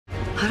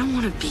I don't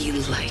want to be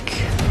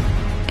like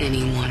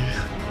anyone.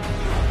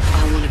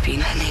 I want to be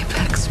an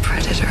apex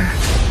predator.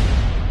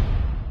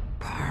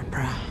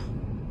 Barbara,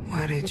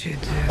 what did you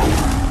do?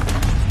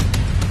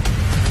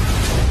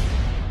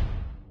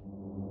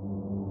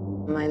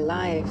 My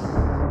life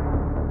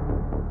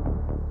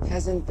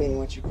hasn't been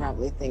what you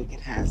probably think it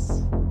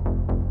has.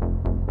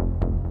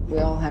 We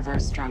all have our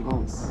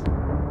struggles.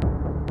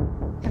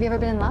 Have you ever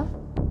been in love?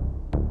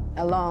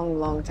 A long,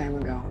 long time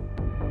ago.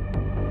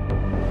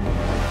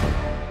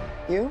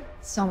 You?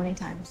 So many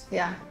times,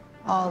 yeah.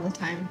 All the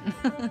time.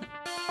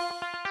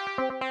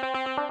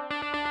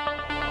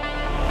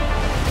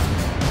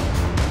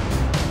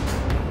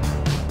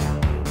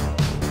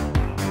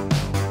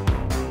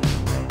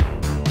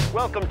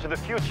 Welcome to the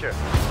future.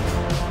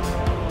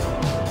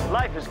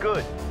 Life is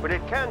good, but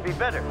it can be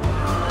better.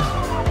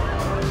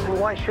 And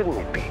why shouldn't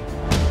it be?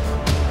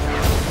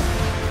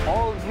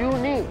 All you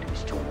need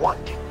is to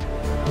want it.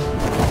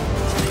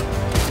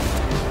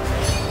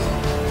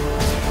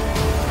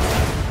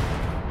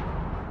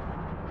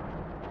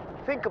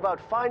 Think about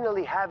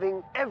finally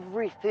having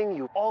everything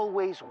you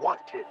always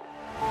wanted.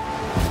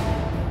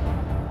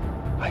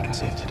 I can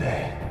save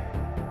today,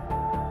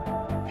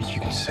 but you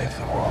can save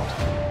the world.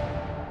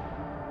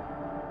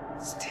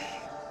 Steve.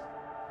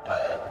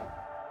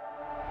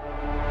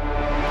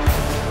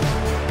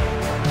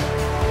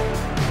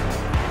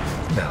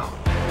 Now,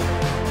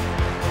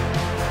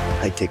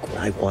 I take what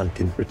I want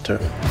in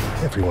return.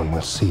 everyone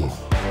will see.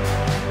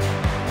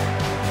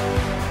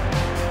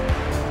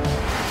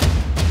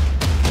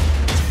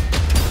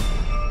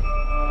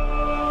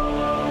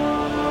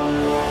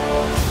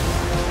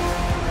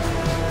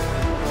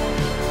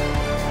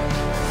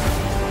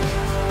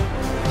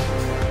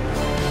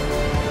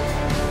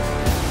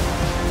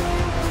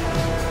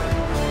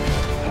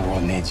 The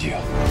world needs you.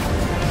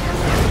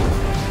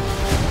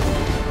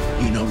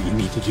 You know what you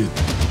need to do.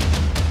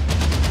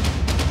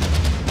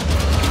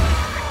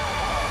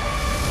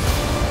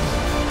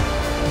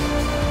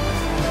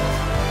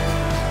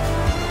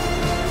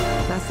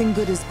 Nothing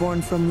good is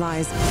born from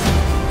lies.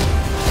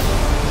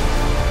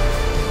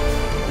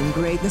 And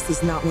greatness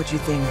is not what you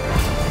think.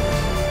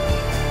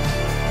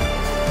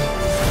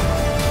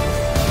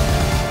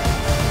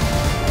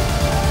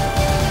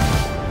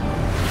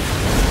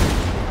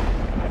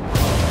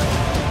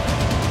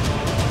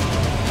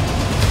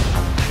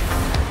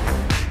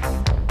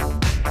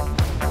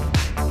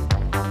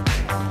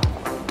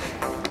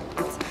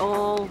 It's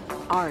all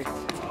art.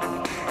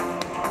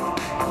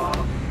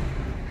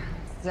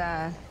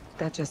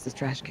 That's just a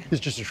trash can. It's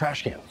just a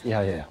trash can.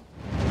 Yeah.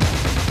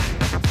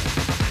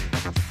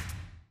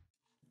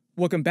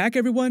 Welcome back,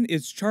 everyone.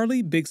 It's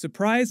Charlie. Big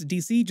surprise,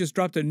 DC just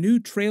dropped a new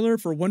trailer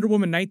for Wonder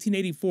Woman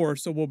 1984,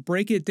 so we'll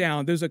break it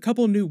down. There's a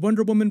couple new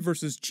Wonder Woman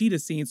versus Cheetah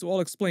scenes, so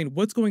I'll explain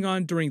what's going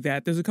on during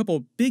that. There's a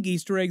couple big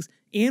Easter eggs,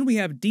 and we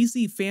have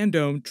DC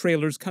Fandome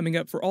trailers coming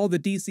up for all the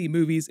DC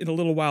movies in a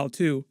little while,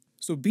 too.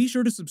 So be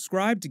sure to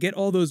subscribe to get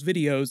all those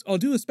videos. I'll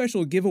do a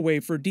special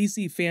giveaway for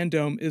DC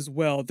Fandome as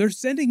well. They're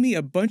sending me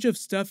a bunch of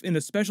stuff in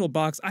a special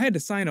box. I had to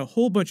sign a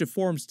whole bunch of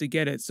forms to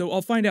get it, so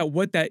I'll find out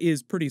what that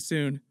is pretty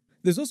soon.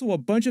 There's also a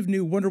bunch of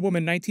new Wonder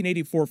Woman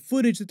 1984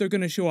 footage that they're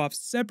going to show off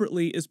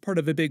separately as part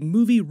of a big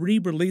movie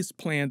re-release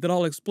plan that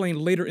I'll explain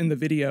later in the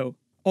video.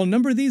 I'll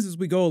number these as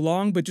we go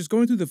along, but just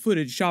going through the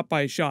footage shot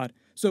by shot.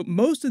 So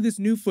most of this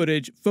new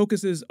footage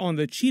focuses on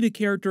the Cheetah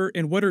character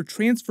and what her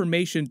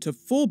transformation to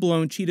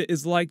full-blown Cheetah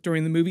is like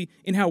during the movie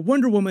and how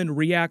Wonder Woman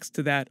reacts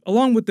to that,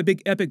 along with the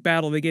big epic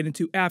battle they get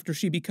into after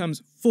she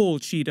becomes full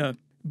Cheetah.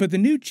 But the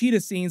new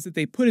Cheetah scenes that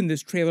they put in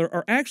this trailer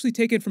are actually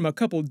taken from a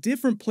couple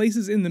different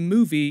places in the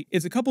movie.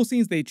 It's a couple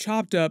scenes they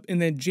chopped up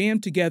and then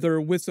jammed together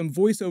with some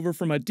voiceover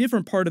from a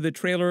different part of the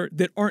trailer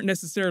that aren't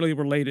necessarily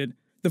related.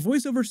 The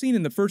voiceover scene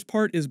in the first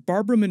part is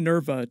Barbara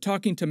Minerva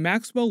talking to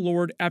Maxwell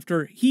Lord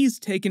after he's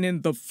taken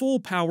in the full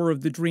power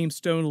of the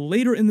Dreamstone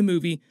later in the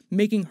movie,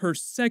 making her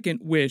second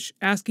wish,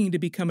 asking to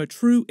become a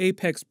true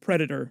apex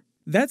predator.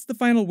 That's the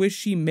final wish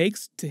she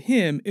makes to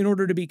him in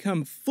order to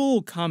become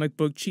full comic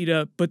book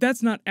Cheetah, but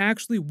that's not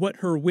actually what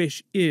her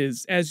wish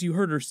is, as you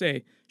heard her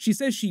say. She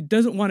says she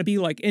doesn't want to be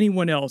like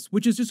anyone else,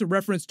 which is just a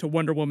reference to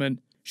Wonder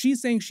Woman.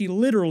 She's saying she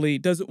literally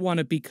doesn't want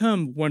to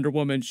become Wonder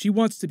Woman. She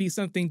wants to be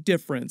something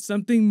different,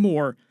 something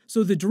more.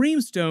 So the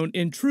Dreamstone,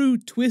 in true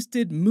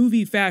twisted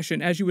movie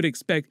fashion, as you would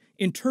expect,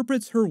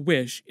 interprets her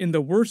wish in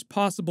the worst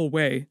possible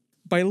way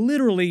by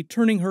literally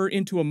turning her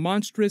into a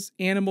monstrous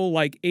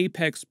animal-like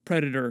apex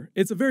predator.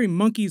 It's a very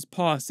monkey's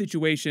paw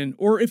situation,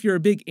 or if you're a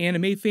big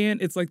anime fan,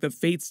 it's like the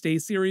Fate Stay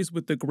series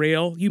with the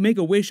Grail. You make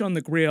a wish on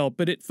the Grail,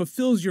 but it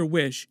fulfills your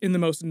wish in the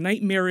most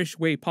nightmarish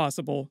way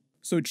possible.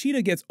 So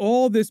Cheetah gets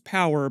all this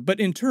power, but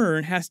in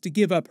turn has to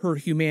give up her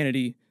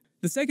humanity.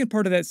 The second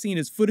part of that scene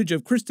is footage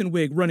of Kristen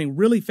Wiig running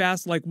really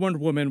fast like Wonder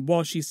Woman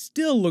while she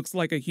still looks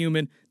like a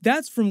human.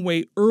 That's from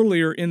way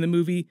earlier in the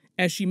movie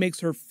as she makes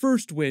her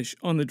first wish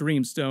on the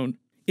Dreamstone.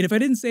 And if I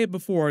didn't say it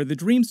before, the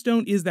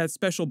Dreamstone is that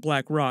special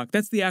black rock.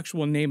 That's the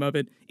actual name of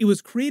it. It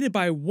was created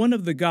by one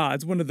of the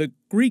gods, one of the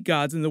Greek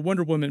gods in the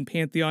Wonder Woman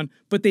pantheon,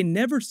 but they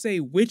never say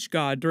which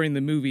god during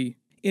the movie.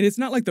 And it's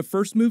not like the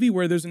first movie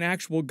where there's an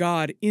actual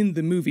god in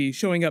the movie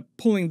showing up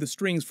pulling the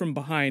strings from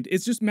behind.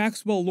 It's just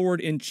Maxwell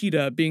Lord and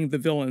Cheetah being the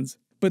villains.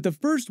 But the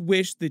first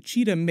wish that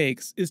Cheetah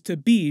makes is to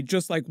be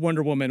just like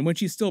Wonder Woman when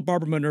she's still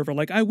Barbara Minerva,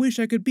 like, I wish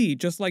I could be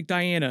just like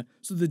Diana.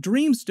 So the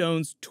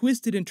Dreamstone's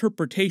twisted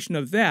interpretation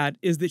of that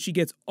is that she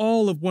gets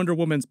all of Wonder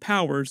Woman's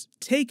powers,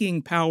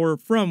 taking power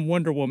from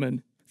Wonder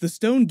Woman. The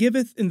stone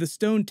giveth and the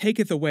stone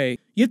taketh away.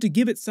 You have to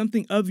give it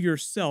something of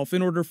yourself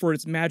in order for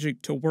its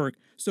magic to work.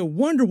 So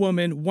Wonder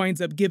Woman winds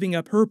up giving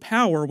up her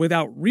power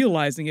without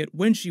realizing it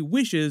when she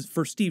wishes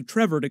for Steve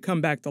Trevor to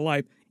come back to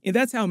life. And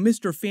that's how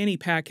Mr. Fanny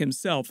Pack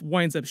himself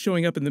winds up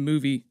showing up in the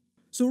movie.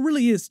 So it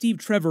really is Steve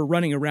Trevor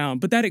running around,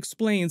 but that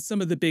explains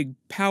some of the big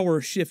power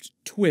shift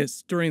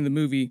twists during the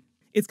movie.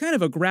 It's kind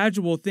of a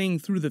gradual thing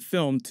through the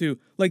film, too.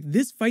 Like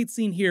this fight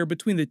scene here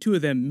between the two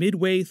of them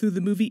midway through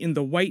the movie in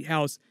the White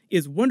House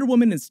is Wonder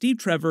Woman and Steve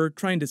Trevor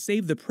trying to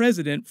save the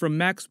president from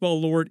Maxwell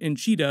Lord and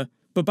Cheetah.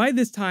 But by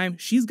this time,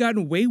 she's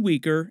gotten way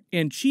weaker,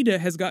 and Cheetah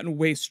has gotten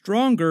way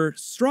stronger,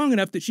 strong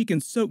enough that she can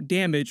soak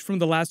damage from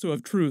the lasso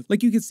of truth,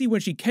 like you can see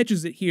when she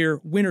catches it here,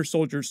 Winter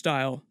Soldier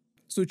style.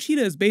 So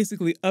Cheetah is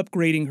basically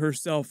upgrading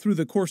herself through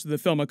the course of the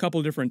film a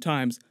couple different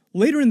times.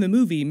 Later in the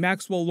movie,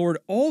 Maxwell Lord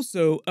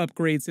also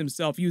upgrades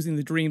himself using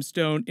the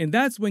Dreamstone, and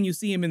that's when you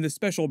see him in the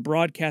special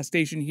broadcast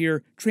station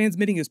here,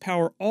 transmitting his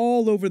power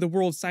all over the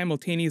world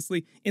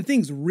simultaneously, and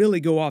things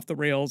really go off the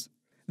rails.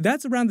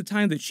 That's around the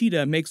time that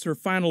Cheetah makes her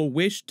final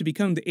wish to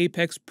become the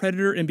apex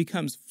predator and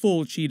becomes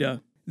full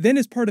Cheetah. Then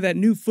as part of that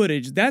new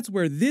footage, that's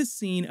where this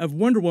scene of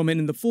Wonder Woman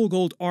in the full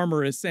gold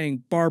armor is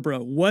saying, Barbara,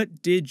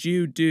 what did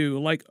you do?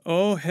 Like,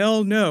 oh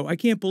hell no, I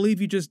can't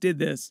believe you just did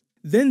this.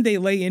 Then they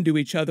lay into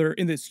each other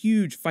in this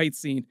huge fight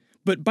scene.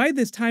 But by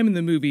this time in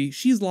the movie,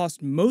 she's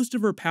lost most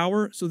of her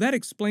power, so that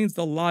explains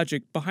the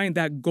logic behind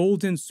that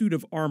golden suit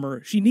of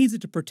armor. She needs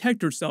it to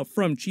protect herself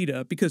from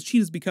Cheetah because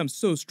Cheetah's become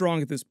so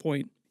strong at this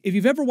point. If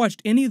you've ever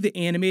watched any of the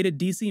animated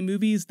DC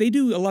movies, they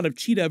do a lot of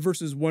Cheetah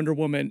versus Wonder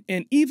Woman,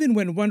 and even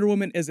when Wonder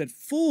Woman is at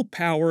full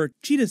power,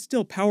 Cheetah's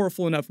still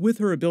powerful enough with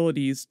her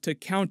abilities to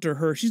counter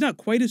her. She's not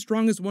quite as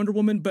strong as Wonder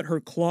Woman, but her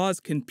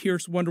claws can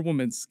pierce Wonder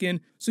Woman's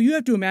skin, so you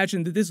have to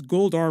imagine that this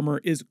gold armor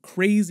is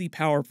crazy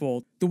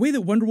powerful. The way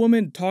that Wonder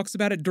Woman talks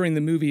about it during the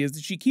movie is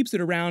that she keeps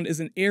it around as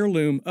an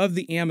heirloom of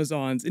the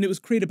Amazons, and it was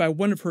created by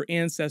one of her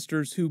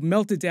ancestors who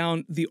melted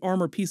down the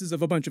armor pieces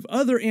of a bunch of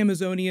other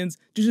Amazonians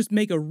to just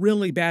make a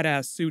really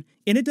badass suit.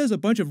 And it does a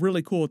bunch of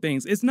really cool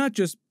things. It's not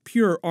just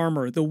pure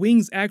armor. The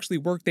wings actually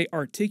work, they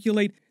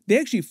articulate. They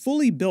actually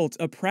fully built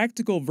a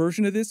practical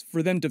version of this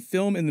for them to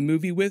film in the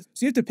movie with.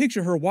 So you have to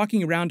picture her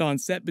walking around on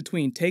set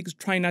between takes,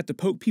 trying not to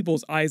poke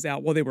people's eyes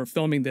out while they were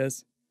filming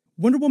this.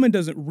 Wonder Woman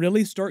doesn't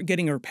really start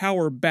getting her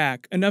power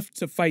back enough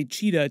to fight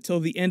Cheetah till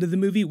the end of the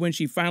movie when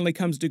she finally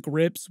comes to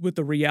grips with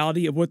the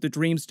reality of what the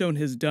Dreamstone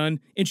has done,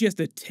 and she has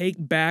to take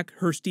back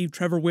her Steve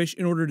Trevor wish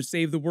in order to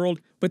save the world.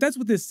 But that's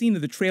what this scene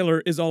of the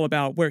trailer is all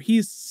about, where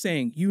he's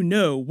saying, you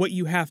know what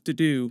you have to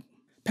do.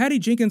 Patty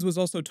Jenkins was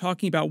also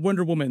talking about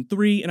Wonder Woman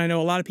 3, and I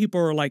know a lot of people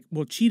are like,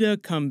 will Cheetah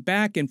come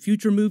back in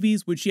future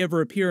movies? Would she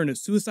ever appear in a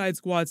Suicide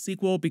Squad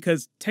sequel?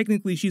 Because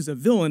technically she's a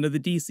villain of the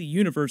DC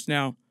universe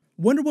now.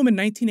 Wonder Woman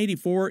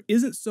 1984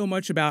 isn't so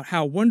much about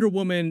how Wonder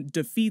Woman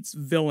defeats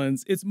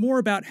villains, it's more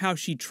about how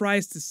she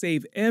tries to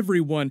save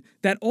everyone.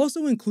 That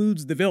also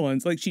includes the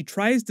villains. Like, she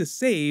tries to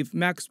save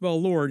Maxwell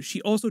Lord,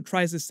 she also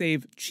tries to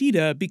save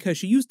Cheetah because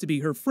she used to be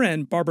her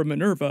friend, Barbara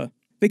Minerva.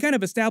 They kind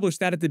of established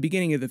that at the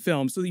beginning of the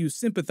film so that you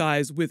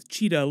sympathize with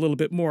Cheetah a little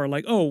bit more,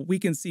 like, oh, we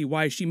can see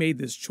why she made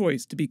this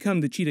choice to become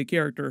the Cheetah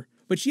character.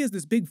 But she has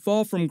this big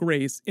fall from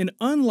grace, and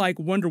unlike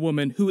Wonder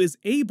Woman, who is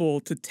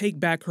able to take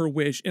back her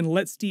wish and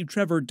let Steve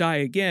Trevor die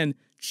again,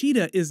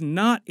 Cheetah is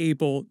not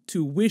able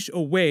to wish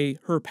away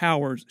her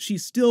powers. She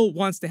still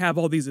wants to have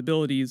all these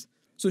abilities.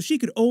 So she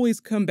could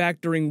always come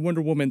back during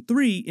Wonder Woman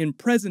 3 in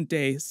present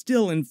day,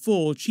 still in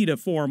full Cheetah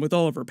form with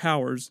all of her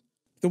powers.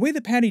 The way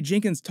that Patty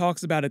Jenkins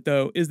talks about it,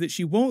 though, is that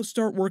she won't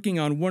start working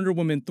on Wonder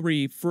Woman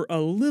 3 for a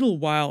little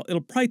while.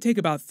 It'll probably take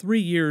about 3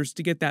 years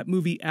to get that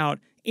movie out,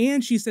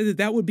 and she said that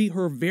that would be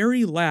her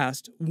very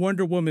last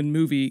Wonder Woman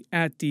movie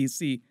at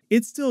DC.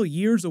 It's still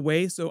years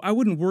away, so I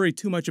wouldn't worry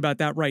too much about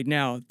that right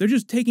now. They're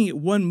just taking it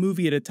one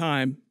movie at a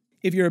time.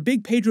 If you're a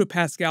big Pedro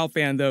Pascal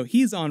fan, though,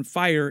 he's on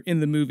fire in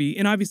the movie,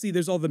 and obviously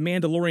there's all the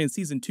Mandalorian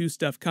Season 2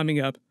 stuff coming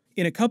up.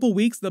 In a couple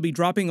weeks, they'll be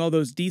dropping all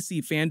those DC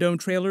Fandome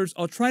trailers.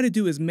 I'll try to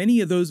do as many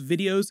of those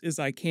videos as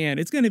I can.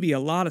 It's going to be a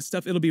lot of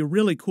stuff. It'll be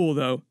really cool,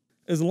 though.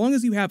 As long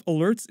as you have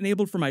alerts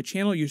enabled for my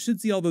channel, you should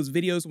see all those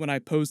videos when I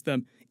post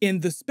them.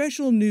 And the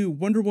special new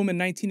Wonder Woman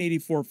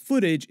 1984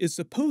 footage is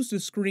supposed to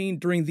screen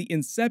during the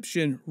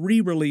Inception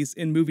re-release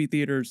in movie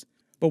theaters.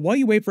 But while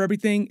you wait for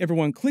everything,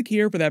 everyone click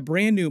here for that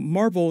brand new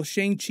Marvel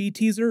Shang-Chi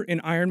teaser and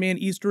Iron Man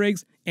Easter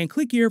eggs, and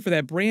click here for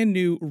that brand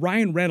new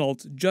Ryan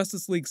Reynolds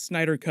Justice League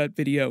Snyder Cut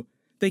video.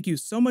 Thank you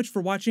so much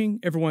for watching.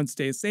 Everyone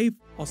stay safe.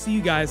 I'll see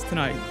you guys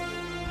tonight.